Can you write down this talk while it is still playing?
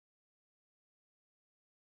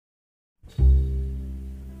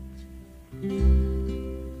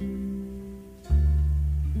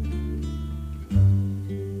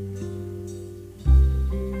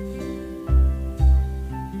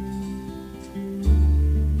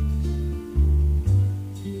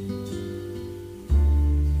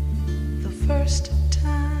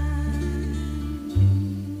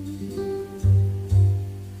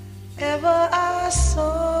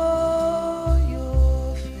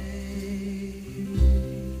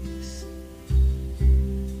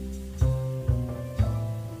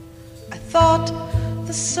thought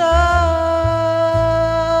the sun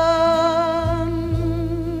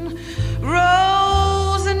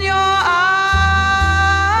rose in your eyes,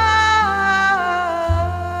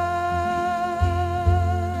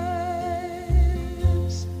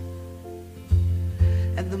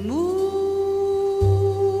 and the moon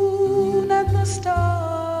and the stars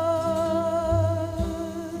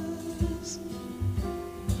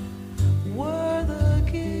were the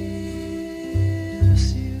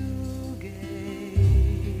gifts you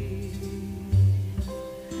gave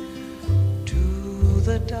to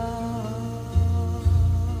the dark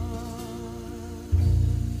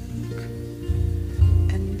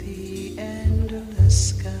and the endless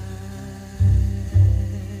skies.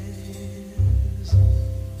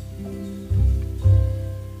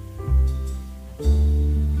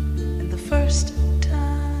 And the first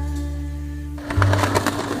time,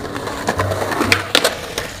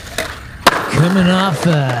 Coming off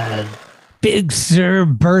a Big Sur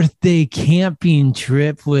birthday camping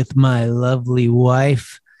trip with my lovely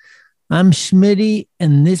wife. I'm Schmitty,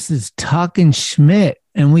 and this is Talking Schmidt,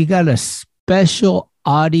 and we got a special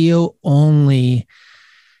audio-only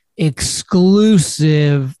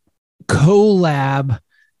exclusive collab,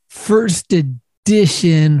 first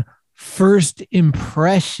edition, first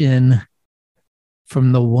impression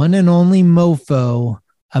from the one and only Mofo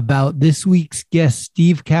about this week's guest,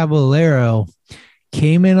 Steve Caballero.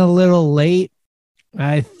 Came in a little late.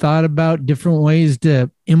 I thought about different ways to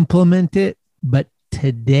implement it, but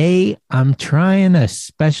today I'm trying a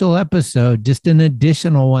special episode, just an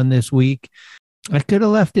additional one this week. I could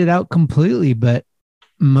have left it out completely, but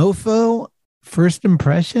Mofo, first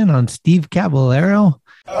impression on Steve Caballero.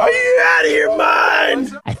 Are you out of your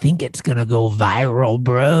mind? I think it's going to go viral,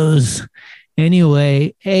 bros.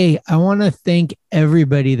 Anyway, hey, I want to thank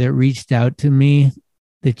everybody that reached out to me.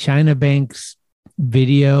 The China Banks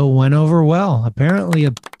video went over well. Apparently,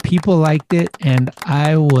 people liked it, and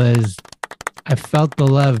I felt the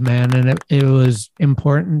love, man, and it was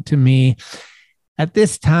important to me. At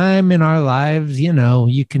this time in our lives, you know,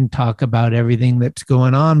 you can talk about everything that's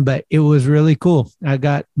going on, but it was really cool. I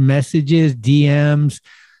got messages, DMs,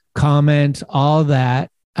 comments, all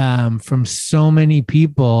that from so many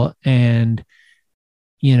people, and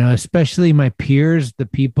you know, especially my peers, the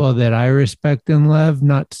people that I respect and love.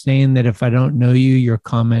 Not saying that if I don't know you, your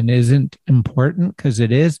comment isn't important, because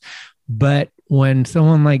it is. But when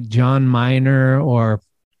someone like John Miner or,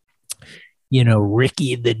 you know,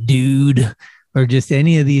 Ricky the Dude, or just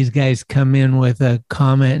any of these guys come in with a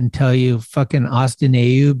comment and tell you fucking Austin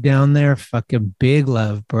Ayub down there, fucking big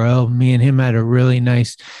love, bro. Me and him had a really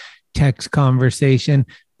nice text conversation.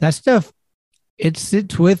 That stuff, it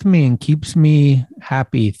sits with me and keeps me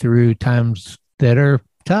happy through times that are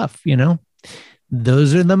tough, you know?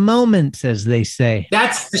 Those are the moments, as they say.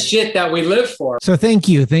 That's the shit that we live for. So thank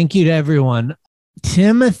you. Thank you to everyone.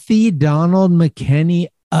 Timothy Donald McKinney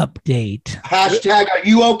update. Hashtag, are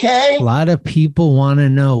you okay? A lot of people want to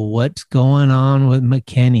know what's going on with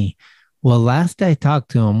McKinney. Well, last I talked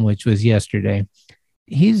to him, which was yesterday,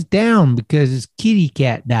 he's down because his kitty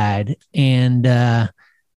cat died. And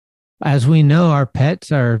as we know, our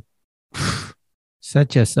pets are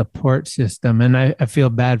such a support system. And I feel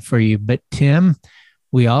bad for you. But Tim,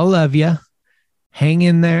 we all love you. Hang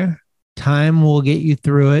in there. Time will get you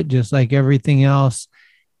through it, just like everything else.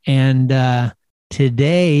 And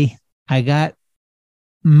today I got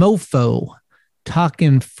Mofo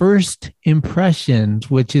talking first impressions,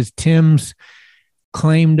 which is Tim's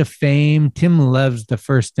claim to fame. Tim loves the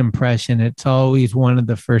first impression. It's always one of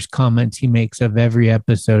the first comments he makes of every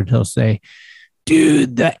episode. He'll say,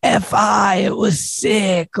 dude, the FI, it was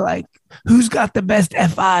sick. Like, who's got the best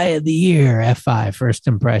FI of the year? FI, first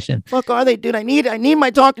impression. Fuck are they, dude? I need my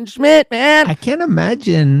Talking Schmidt, man. I can't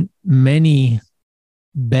imagine many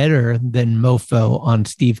better than Mofo on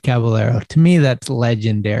Steve Caballero. To me, that's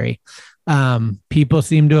legendary. People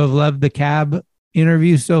seem to have loved the Cab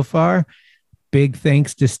interview so far. Big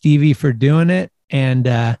thanks to Stevie for doing it.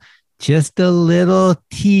 And just a little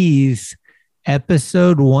tease,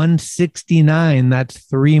 episode 169, that's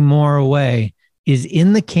 3 more away, is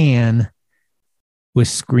in the can with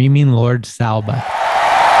Screaming Lord Salba.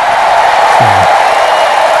 So,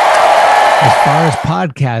 as far as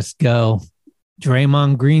podcasts go,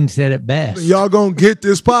 Draymond Green said it best. Y'all gonna get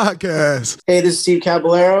this podcast. Hey, this is Steve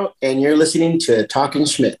Caballero, and you're listening to Talking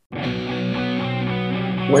Schmidt.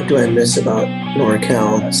 What do I miss about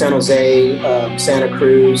NorCal? San Jose, Santa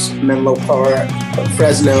Cruz, Menlo Park,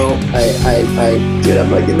 Fresno. Dude,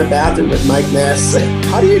 I'm like in the bathroom with Mike Ness.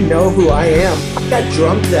 How do you know who I am? I got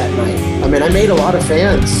drunk that night. I mean, I made a lot of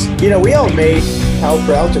fans. You know, we all made Powell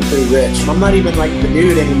Peralta pretty rich. I'm not even like the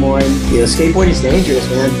dude anymore. And skateboarding's dangerous,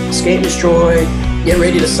 man. Skate and destroy. Get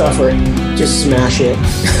ready to suffer. Just smash it.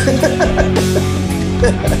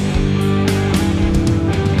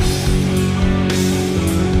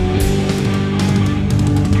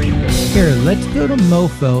 Here, let's go to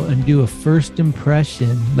Mofo and do a first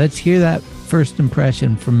impression. Let's hear that first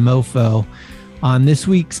impression from Mofo on this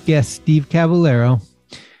week's guest, Steve Caballero.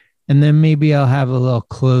 And then maybe I'll have a little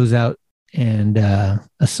closeout and a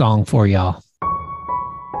song for y'all.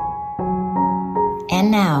 And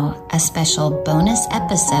now, a special bonus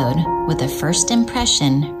episode with a first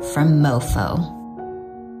impression from Mofo.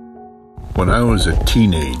 When I was a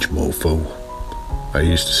teenage mofo, I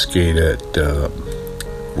used to skate at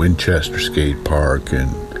Winchester Skate Park,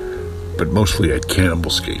 but mostly at Cannibal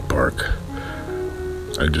Skate Park.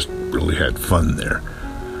 I just really had fun there.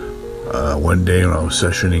 One day when I was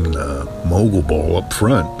sessioning the mogul ball up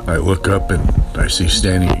front, I look up and I see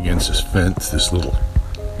standing against this fence this little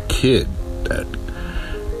kid that,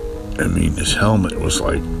 I mean, his helmet was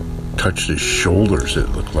like, touched his shoulders, it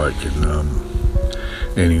looked like,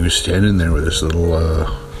 and he was standing there with this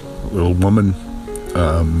little woman.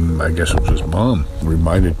 I guess it was his mom.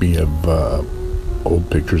 Reminded me of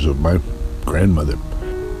old pictures of my grandmother.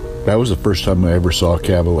 That was the first time I ever saw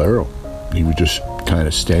Caballero. He was just kind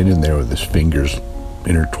of standing there with his fingers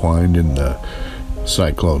intertwined in the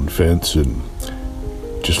cyclone fence and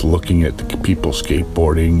just looking at the people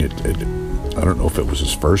skateboarding. I don't know if it was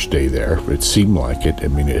his first day there, but it seemed like it. I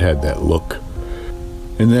mean, it had that look.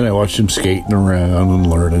 And then I watched him skating around and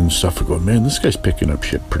learning and stuff. I go, man, this guy's picking up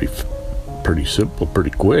shit pretty simple,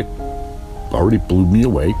 pretty quick. Already blew me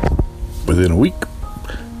away within a week.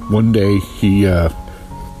 One day he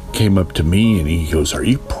came up to me and he goes, "Are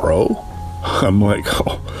you pro?" I'm like,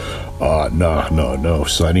 no,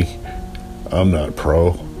 Sonny. I'm not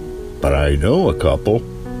pro, but I know a couple.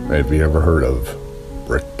 Have you ever heard of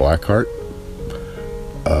Rick Blackheart?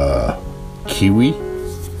 Kiwi?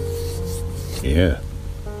 Yeah,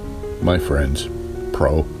 my friends,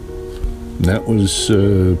 pro. And that was,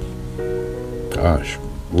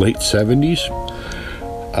 late 70s.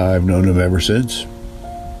 I've known him ever since.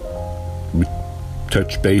 We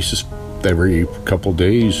touch bases every couple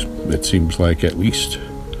days. It seems like at least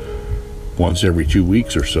once every 2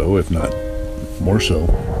 weeks or so, if not more so.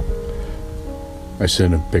 I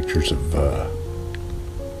send him pictures of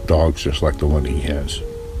dogs just like the one he has.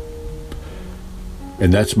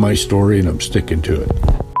 And that's my story, and I'm sticking to it.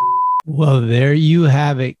 Well, there you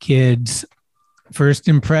have it, kids. First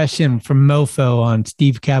impression from Mofo on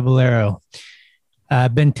Steve Caballero.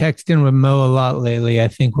 I've been texting with Mo a lot lately. I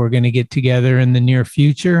think we're going to get together in the near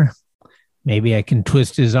future. Maybe I can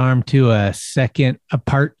twist his arm to a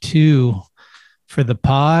part 2 for the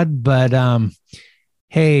pod. But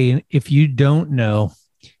hey, if you don't know,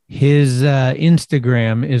 his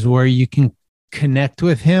Instagram is where you can connect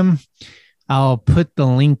with him. I'll put the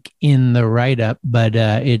link in the write-up, but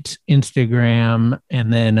it's Instagram,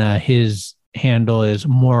 and then his handle is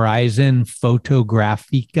Morizen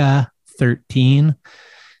Fotografica 13.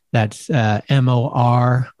 That's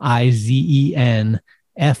Morizen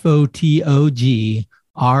Fotografica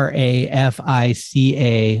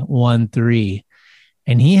 13.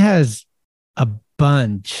 And he has a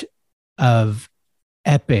bunch of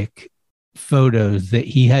epic photos that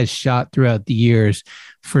he has shot throughout the years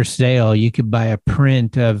for sale. You could buy a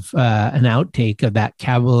print of an outtake of that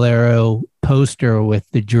Caballero poster with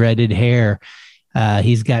the dreaded hair.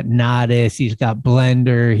 He's got Nodis, he's got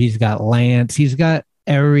Blender, he's got Lance, he's got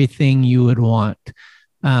everything you would want.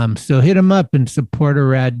 So hit him up and support a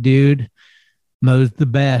rad dude. Mo's the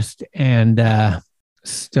best, and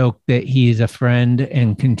stoked that he's a friend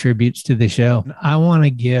and contributes to the show. I want to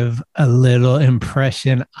give a little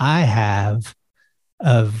impression I have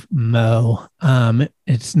of Mo.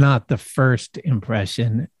 It's not the first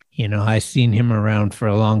impression. You know, I've seen him around for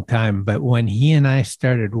a long time, but when he and I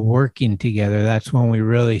started working together, that's when we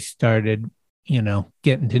really started, you know,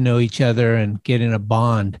 getting to know each other and getting a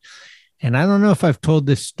bond. And I don't know if I've told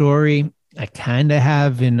this story. I kind of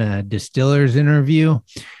have in a Distiller's interview,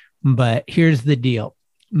 but here's the deal.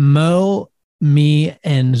 Mo, me,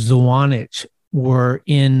 and Zwanich were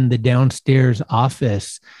in the downstairs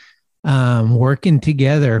office working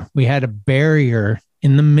together. We had a barrier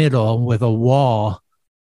in the middle with a wall,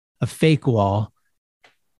 a fake wall,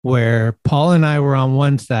 where Paul and I were on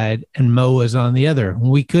one side and Mo was on the other.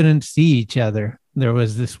 We couldn't see each other. There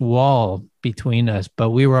was this wall between us,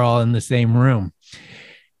 but we were all in the same room.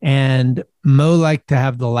 And Mo liked to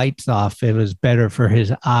have the lights off. It was better for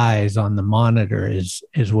his eyes on the monitor, is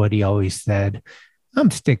what he always said.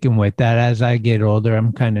 I'm sticking with that. As I get older,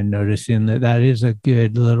 I'm kind of noticing that is a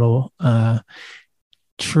good little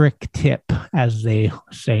trick tip, as they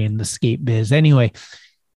say in the skate biz. Anyway,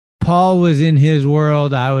 Paul was in his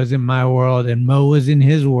world, I was in my world, and Mo was in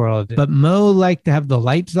his world. But Mo liked to have the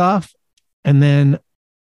lights off. And then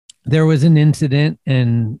there was an incident.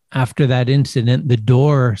 And after that incident, the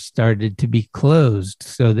door started to be closed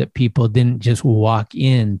so that people didn't just walk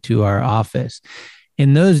into our office.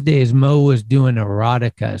 In those days, Mo was doing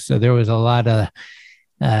erotica. So there was a lot of,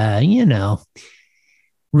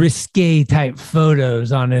 risque type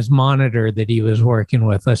photos on his monitor that he was working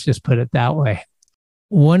with. Let's just put it that way.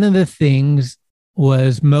 One of the things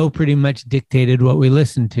was Mo pretty much dictated what we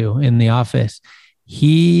listened to in the office.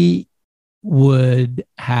 He would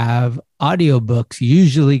have audiobooks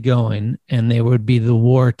usually going, and they would be the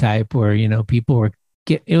war type where, people were,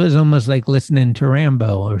 it was almost like listening to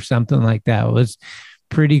Rambo or something like that. It was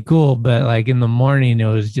pretty cool. But like in the morning, it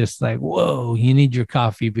was just like, whoa, you need your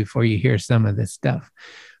coffee before you hear some of this stuff.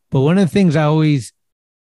 But one of the things I always,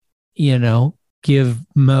 give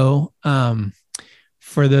Mo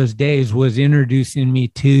for those days was introducing me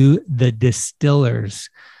to the Distillers.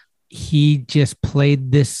 He just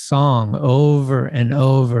played this song over and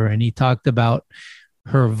over, and he talked about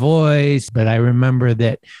her voice. But I remember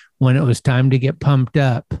that when it was time to get pumped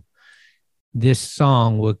up, this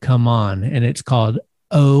song would come on, and it's called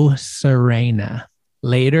Oh Serena.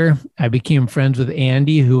 Later, I became friends with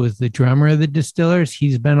Andy, who was the drummer of the Distillers.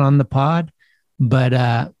 He's been on the pod, but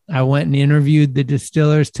I went and interviewed the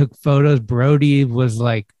Distillers, took photos. Brody was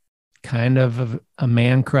like kind of a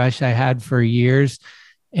man crush I had for years.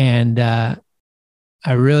 And I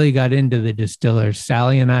really got into the Distillers.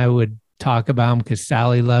 Sally and I would talk about them because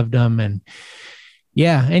Sally loved them. And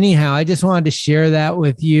yeah, anyhow, I just wanted to share that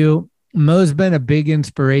with you. Mo's been a big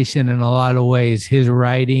inspiration in a lot of ways. His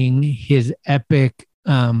writing, his epic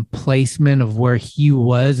placement of where he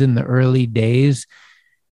was in the early days.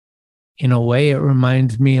 In a way, it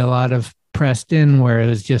reminds me a lot of Preston, where it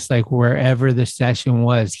was just like wherever the session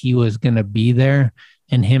was, he was going to be there,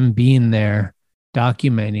 and him being there,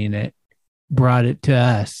 documenting it, brought it to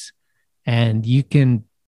us. And you can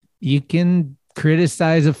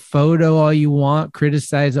criticize a photo all you want,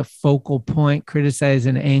 criticize a focal point, criticize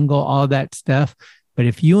an angle, all that stuff. But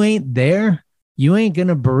if you ain't there, you ain't going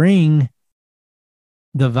to bring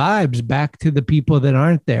the vibes back to the people that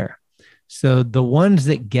aren't there. So the ones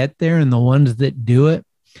that get there and the ones that do it,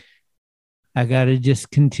 I got to just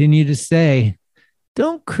continue to say,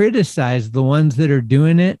 don't criticize the ones that are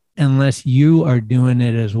doing it unless you are doing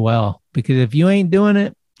it as well. Because if you ain't doing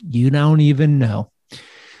it, you don't even know.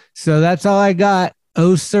 So that's all I got.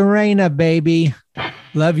 Oh, Serena, baby.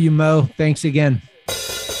 Love you, Mo. Thanks again.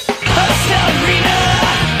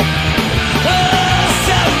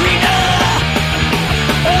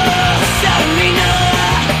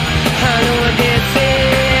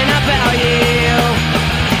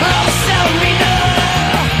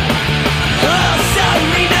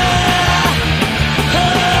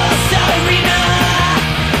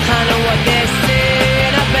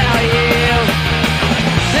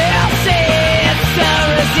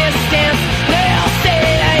 Resistance, they'll say,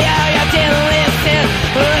 yeah, you didn't listen.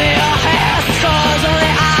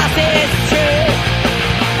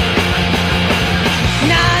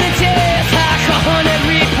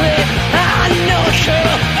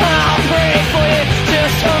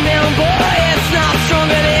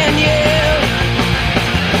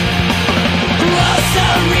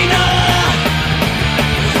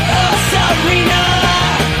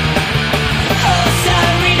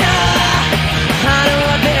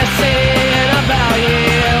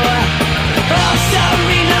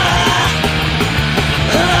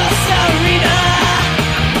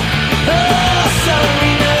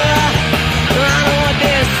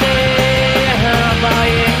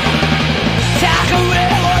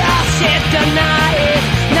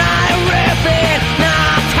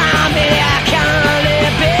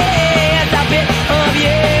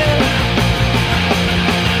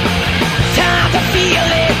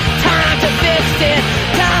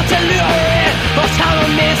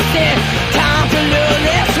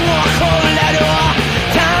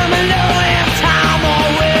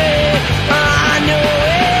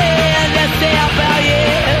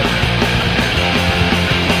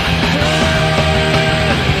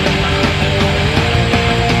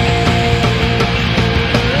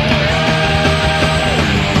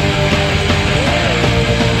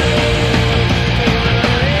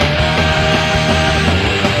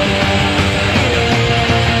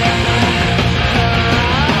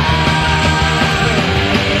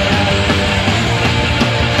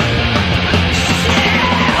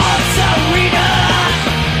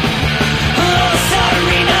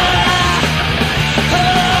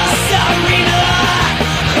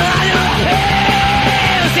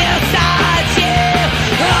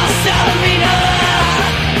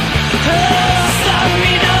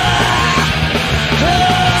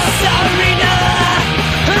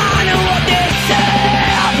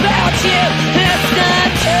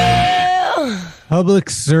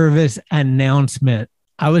 Public service announcement.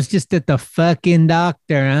 I was just at the fucking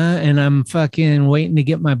doctor, and I'm fucking waiting to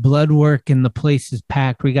get my blood work, and the place is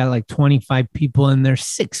packed. We got like 25 people in there,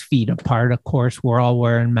 6 feet apart. Of course, we're all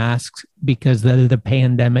wearing masks because the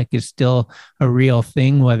pandemic is still a real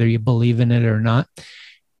thing, whether you believe in it or not.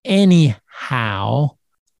 Anyhow,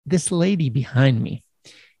 this lady behind me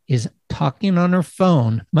is talking on her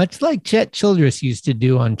phone, much like Chet Childress used to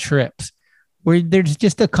do on trips, where there's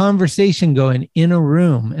just a conversation going in a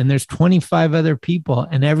room and there's 25 other people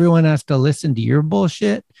and everyone has to listen to your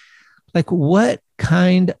bullshit. Like, what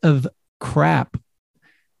kind of crap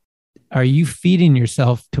are you feeding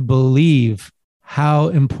yourself to believe how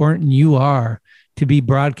important you are to be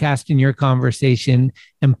broadcasting your conversation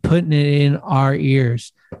and putting it in our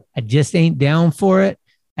ears? I just ain't down for it.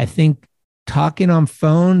 I think talking on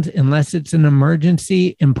phones, unless it's an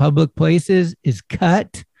emergency in public places, is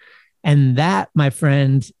cut. And that, my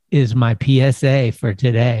friends, is my PSA for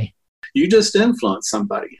today. You just influenced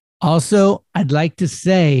somebody. Also, I'd like to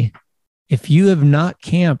say, if you have not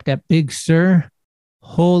camped at Big Sur,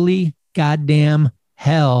 holy goddamn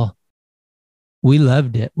hell, we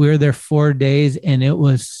loved it. We were there 4 days and it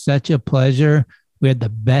was such a pleasure. We had the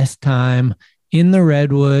best time in the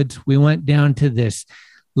Redwoods. We went down to this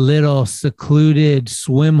little secluded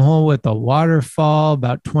swim hole with a waterfall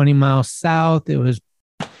about 20 miles south. It was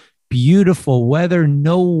beautiful weather,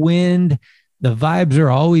 no wind. The vibes are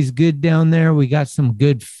always good down there. We got some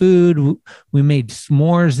good food. We made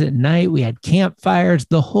s'mores at night. We had campfires,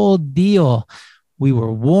 the whole deal. We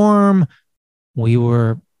were warm. We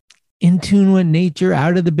were in tune with nature,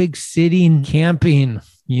 out of the big city and camping.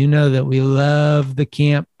 You know that we love the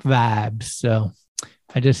camp vibes. So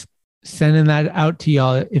I just sending that out to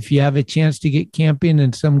y'all. If you have a chance to get camping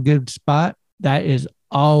in some good spot, that is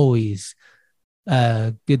always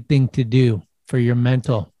a good thing to do for your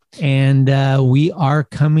mental. And we are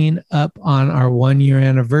coming up on our 1 year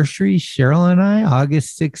anniversary. Cheryl and I,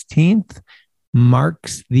 August 16th,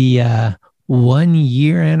 marks the 1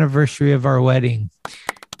 year anniversary of our wedding.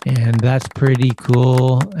 And that's pretty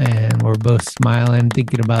cool. And we're both smiling,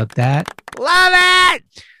 thinking about that. Love it!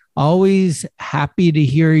 Always happy to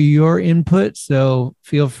hear your input. So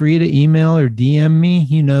feel free to email or DM me.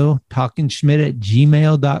 You know,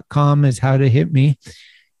 talkingschmidt@gmail.com is how to hit me.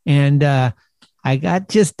 And I got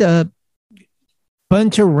just a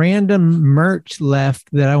bunch of random merch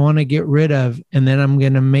left that I want to get rid of. And then I'm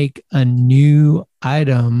going to make a new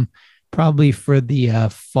item probably for the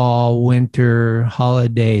fall, winter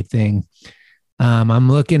holiday thing.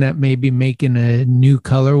 I'm looking at maybe making a new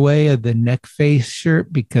colorway of the neck face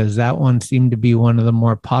shirt because that one seemed to be one of the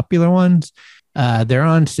more popular ones. They're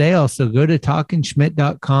on sale. So go to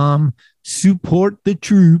talkingschmidt.com, support the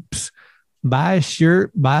troops, buy a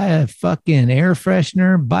shirt, buy a fucking air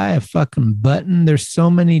freshener, buy a fucking button. There's so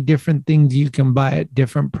many different things you can buy at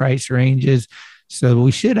different price ranges. So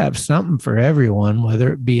we should have something for everyone,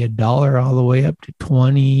 whether it be $1 all the way up to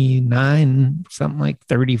 $29, something like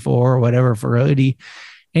 34 or whatever for a hoodie.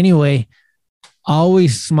 Anyway,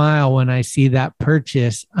 always smile when I see that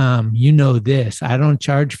purchase. You know this, I don't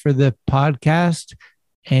charge for the podcast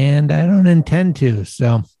and I don't intend to.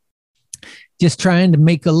 So just trying to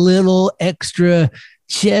make a little extra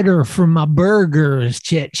cheddar for my burger, as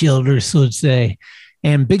Chet Childress would say.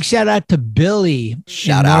 And big shout out to Billy.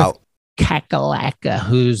 Shout out. Kakalaka,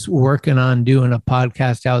 who's working on doing a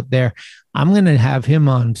podcast out there. I'm going to have him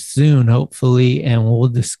on soon, hopefully, and we'll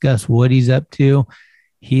discuss what he's up to.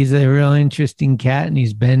 He's a real interesting cat, and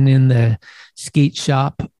he's been in the skate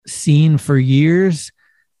shop scene for years.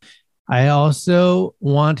 I also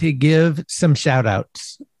want to give some shout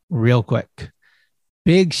outs real quick.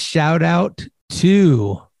 Big shout out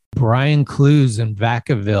to Brian Clues in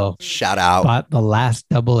Vacaville. Shout out. Bought the last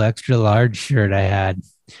double extra large shirt I had.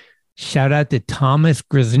 Shout out to Thomas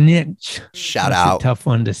Grisnich. Shout That's out. a tough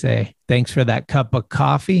one to say. Thanks for that cup of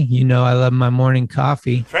coffee. You know I love my morning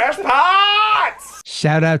coffee. Fresh pots!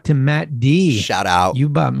 Shout out to Matt D. Shout out. You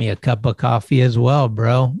bought me a cup of coffee as well,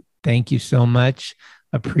 bro. Thank you so much.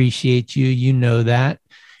 Appreciate you. You know that.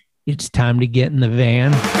 It's time to get in the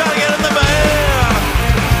van. Gotta get in the van!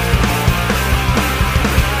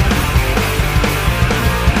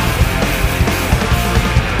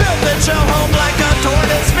 Build that show home like a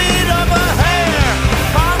tortoise speed of a hare.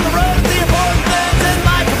 On the road, the important things in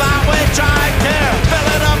life about which I care.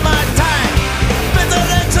 Filling up my tank,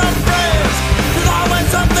 visiting some friends. There's always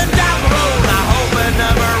something down the road. I hope it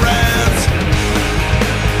never ends.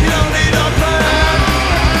 You don't need a plan.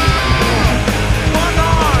 One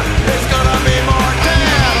more is gonna be more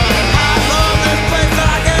dead.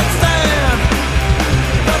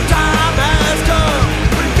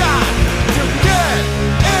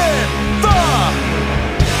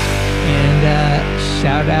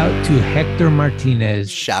 to Hector Martinez.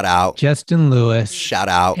 Shout out. Justin Lewis. Shout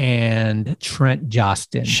out. And Trent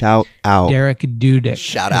Jostin. Shout out. Derek Dudek.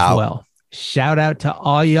 Shout as out. well. Shout out to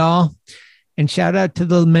all y'all. And shout out to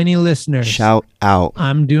the many listeners. Shout out.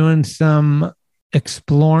 I'm doing some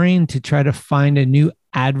exploring to try to find a new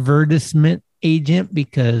advertisement agent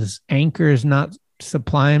because Anchor is not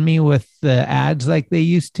supplying me with the ads like they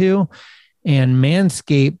used to. And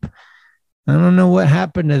Manscaped, I don't know what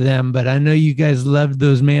happened to them, but I know you guys loved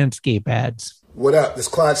those Manscaped ads. What up? This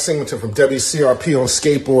is Clyde Singleton from WCRP on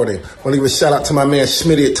skateboarding. Want to give a shout out to my man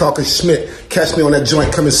Schmitty at Talking Schmidt. Catch me on that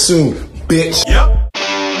joint coming soon, bitch. Yep.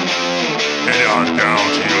 Head on down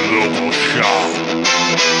to your local shop.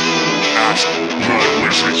 Ask Blood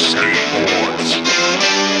Wizard Skateboards.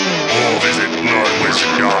 Or visit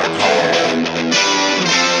bloodwizard.com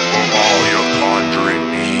for all your conjuring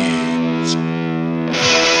needs.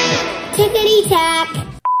 Tickety-tack.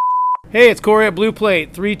 Hey, it's Corey at Blue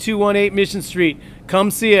Plate, 3218 Mission Street.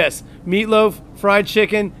 Come see us. Meatloaf, fried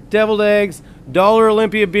chicken, deviled eggs, Dollar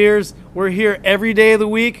Olympia beers. We're here every day of the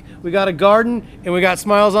week. We got a garden, and we got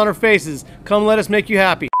smiles on our faces. Come let us make you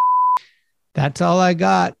happy. That's all I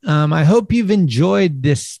got. I hope you've enjoyed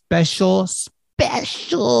this special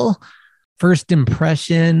first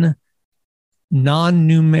impression,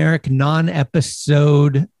 non-numeric,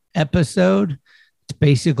 non-episode episode. It's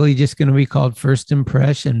basically just going to be called First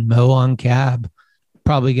Impression Mo on Cab.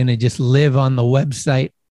 Probably going to just live on the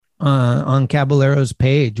website on Caballero's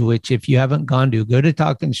page, which if you haven't gone to, go to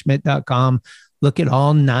talkingschmidt.com. Look at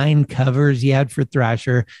all 9 covers he had for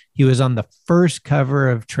Thrasher. He was on the first cover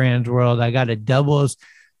of Transworld. I got a doubles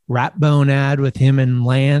Ratbone ad with him and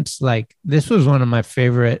Lance. Like, this was one of my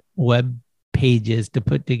favorite web pages to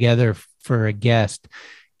put together for a guest.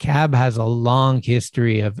 Cab has a long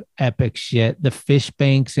history of epic shit. The Fish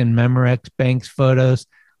Banks and Memorex Banks photos.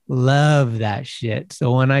 Love that shit.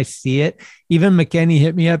 So when I see it, even McKenny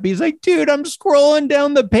hit me up. He's like, dude, I'm scrolling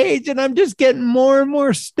down the page and I'm just getting more and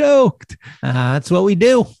more stoked. That's what we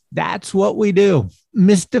do. That's what we do.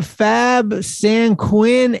 Mr. Fab, San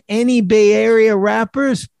Quinn, any Bay Area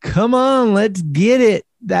rappers, come on, let's get it.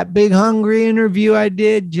 That Big Hungry interview I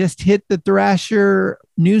did just hit the Thrasher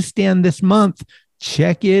newsstand this month.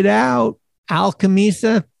 Check it out. Al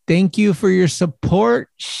Camisa, thank you for your support.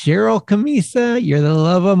 Cheryl Camisa, you're the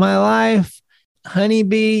love of my life.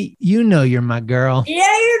 Honeybee, you know you're my girl. Yeah,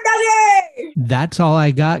 you're doggy. That's all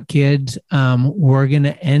I got, kids. We're going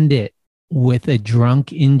to end it with a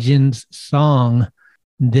Drunk Engines song.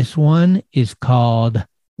 This one is called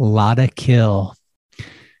Lotta Kill.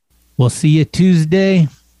 We'll see you Tuesday.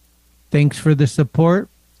 Thanks for the support.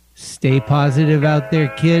 Stay positive out there,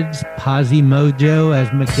 kids. Posi mojo, as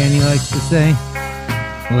McKenny likes to say.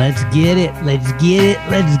 Let's get it. Let's get it.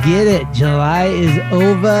 Let's get it. July is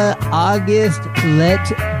over. August,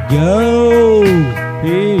 let's go.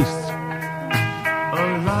 Peace.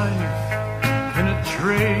 Alive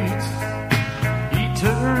penetrates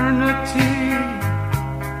eternity,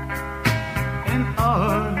 and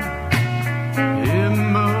art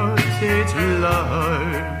imitates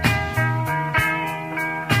life.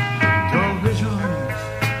 Dull visions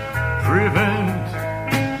prevent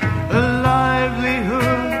a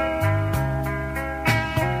livelihood,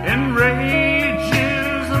 and rage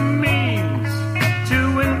is a means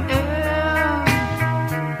to an end.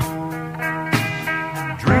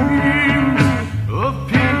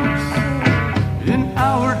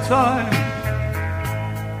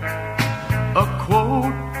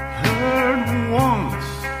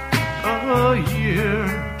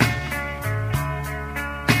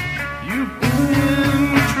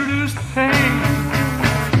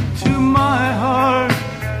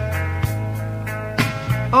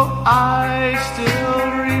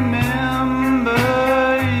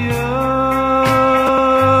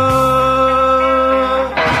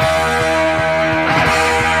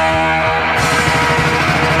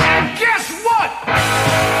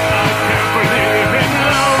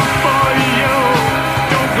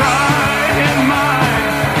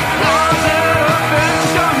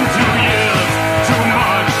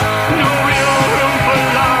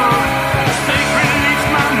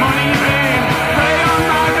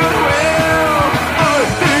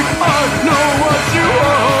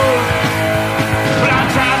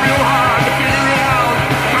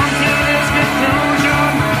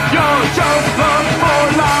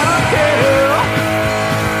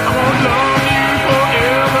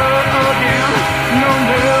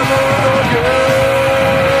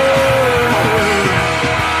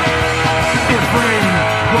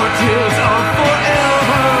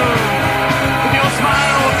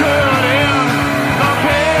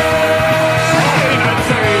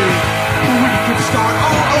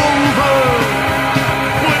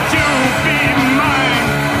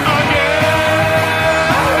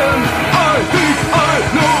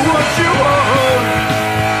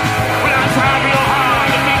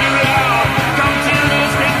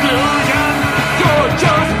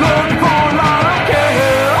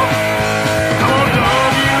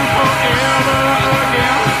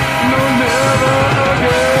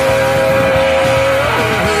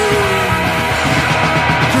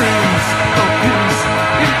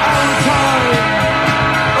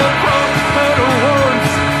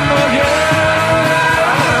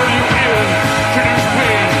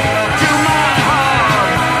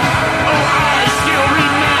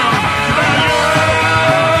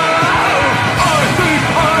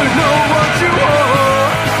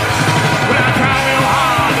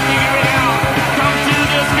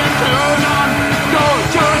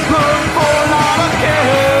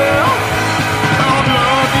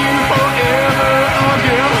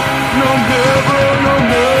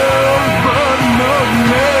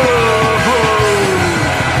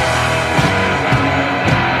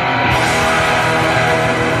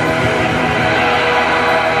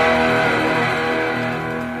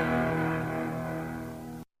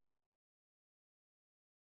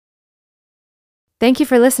 Thank you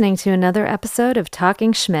for listening to another episode of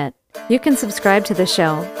Talking Schmidt. You can subscribe to the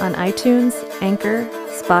show on iTunes, Anchor,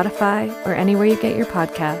 Spotify, or anywhere you get your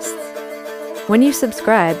podcasts. When you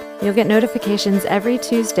subscribe, you'll get notifications every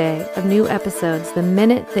Tuesday of new episodes the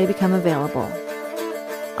minute they become available.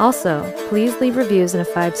 Also, please leave reviews and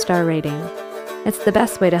a 5-star rating. It's the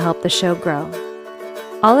best way to help the show grow.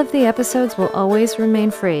 All of the episodes will always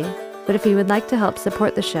remain free, but if you would like to help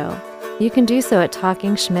support the show, you can do so at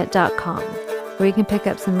TalkingSchmidt.com, where you can pick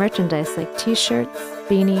up some merchandise like t-shirts,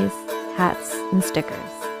 beanies, hats, and stickers.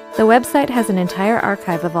 The website has an entire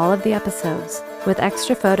archive of all of the episodes, with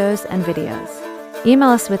extra photos and videos. Email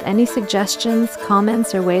us with any suggestions,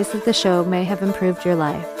 comments, or ways that the show may have improved your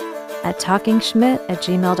life at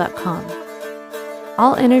talkingschmidt@gmail.com.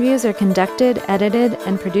 All interviews are conducted, edited,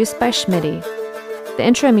 and produced by Schmitty. The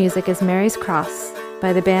intro music is Mary's Cross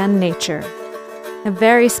by the band Nature. A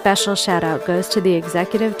very special shout out goes to the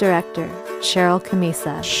executive director, Cheryl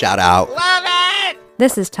Camisa. Shout out. Love it!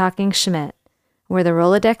 This is Talking Schmidt, where the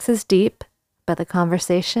Rolodex is deep, but the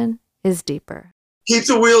conversation is deeper. Keep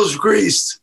the wheels greased.